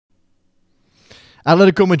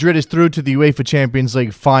Atletico Madrid is through to the UEFA Champions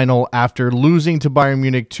League final after losing to Bayern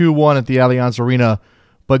Munich 2-1 at the Allianz Arena,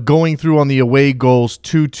 but going through on the away goals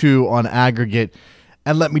 2-2 on aggregate.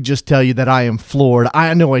 And let me just tell you that I am floored.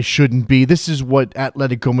 I know I shouldn't be. This is what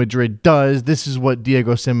Atletico Madrid does. This is what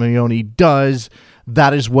Diego Simeone does.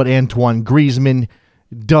 That is what Antoine Griezmann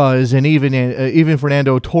does. And even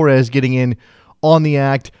Fernando Torres getting in on the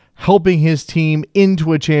act, helping his team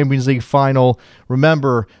into a Champions League final.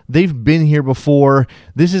 Remember, they've been here before.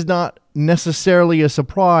 This is not necessarily a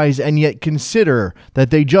surprise, and yet consider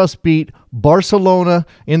that they just beat Barcelona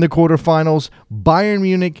in the quarterfinals, Bayern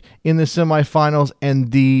Munich in the semifinals,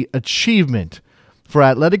 and the achievement for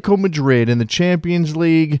Atletico Madrid in the Champions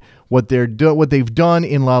League, what they've done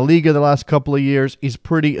in La Liga the last couple of years is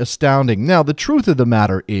pretty astounding. Now, the truth of the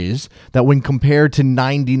matter is that when compared to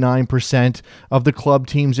 99% of the club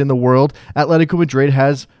teams in the world, Atletico Madrid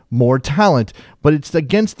has more talent, but it's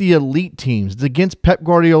against the elite teams. It's against Pep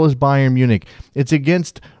Guardiola's Bayern Munich. It's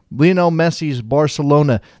against Lionel Messi's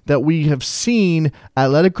Barcelona that we have seen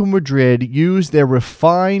Atletico Madrid use their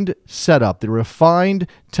refined setup, their refined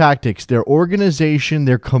tactics, their organization,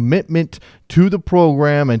 their commitment to the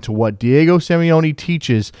program and to what Diego Simeone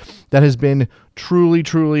teaches that has been truly,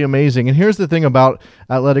 truly amazing. And here's the thing about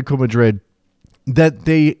Atletico Madrid, that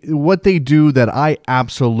what they do that I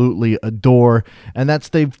absolutely adore, and that's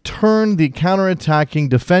they've turned the counter-attacking,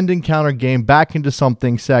 defending counter game back into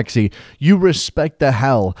something sexy. You respect the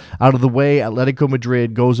hell out of the way Atletico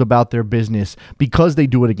Madrid goes about their business because they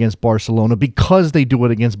do it against Barcelona, because they do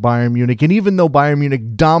it against Bayern Munich. And even though Bayern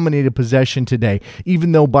Munich dominated possession today,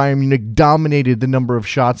 even though Bayern Munich dominated the number of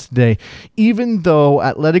shots today, even though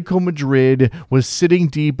Atletico Madrid was sitting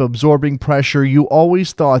deep, absorbing pressure, you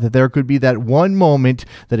always thought that there could be that one moment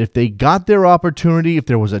that if they got their opportunity, if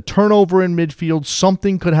there was a turnover in midfield,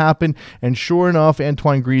 something could happen. And sure enough,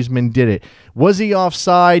 Antoine Griezmann did it. Was he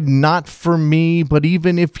offside? Not for me, but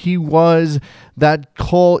even if he was, that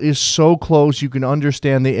call is so close. You can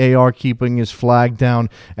understand the AR keeping his flag down.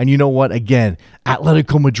 And you know what? Again,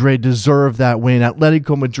 Atletico Madrid deserved that win.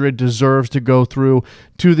 Atletico Madrid deserves to go through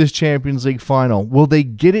to this Champions League final. Will they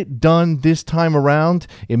get it done this time around?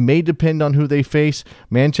 It may depend on who they face.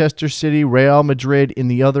 Manchester City, Real Madrid in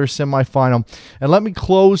the other semifinal. And let me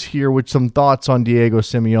close here with some thoughts on Diego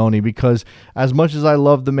Simeone, because as much as I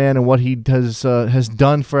love the man and what he has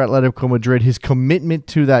done for Atletico Madrid, his commitment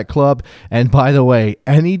to that club, and by the way,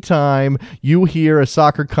 anytime you hear a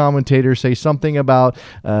soccer commentator say something about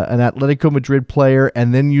an Atletico Madrid player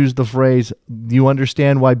and then use the phrase, you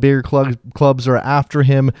understand why bigger clubs are after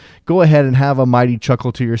him, go ahead and have a mighty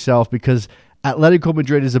chuckle to yourself, because Atletico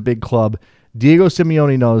Madrid is a big club. Diego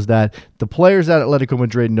Simeone knows that. The players at Atletico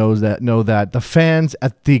Madrid know that. The fans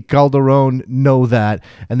at the Calderón know that.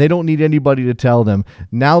 And they don't need anybody to tell them.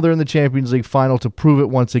 Now they're in the Champions League final to prove it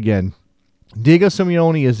once again. Diego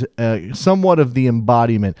Simeone is somewhat of the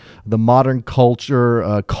embodiment, the modern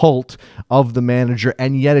culture, cult of the manager,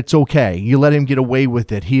 and yet it's okay. You let him get away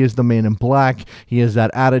with it. He is the man in black. He has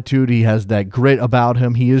that attitude. He has that grit about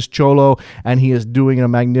him. He is Cholo, and he is doing a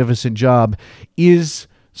magnificent job. Is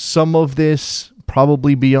some of this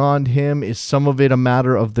probably beyond him? Is some of it a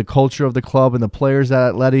matter of the culture of the club and the players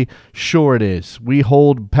at Atleti? Sure it is. We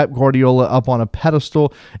hold Pep Guardiola up on a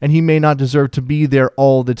pedestal, and he may not deserve to be there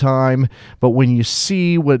all the time. But when you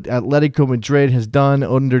see what Atletico Madrid has done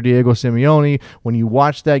under Diego Simeone, when you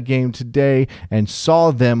watched that game today and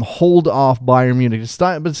saw them hold off Bayern Munich,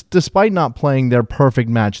 despite not playing their perfect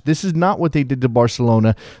match, this is not what they did to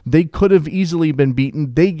Barcelona. They could have easily been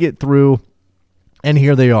beaten. They get through. And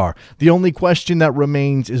here they are. The only question that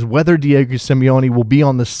remains is whether Diego Simeone will be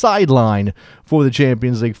on the sideline for the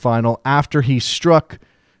Champions League final after he struck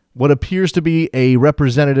what appears to be a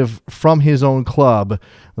representative from his own club.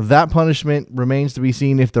 That punishment remains to be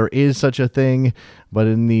seen if there is such a thing. But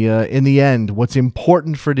in the end, what's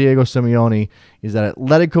important for Diego Simeone is that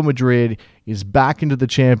Atletico Madrid is back into the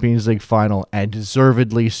Champions League final, and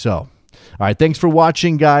deservedly so. All right, thanks for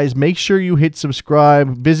watching, guys. Make sure you hit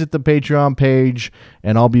subscribe, visit the Patreon page,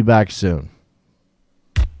 and I'll be back soon.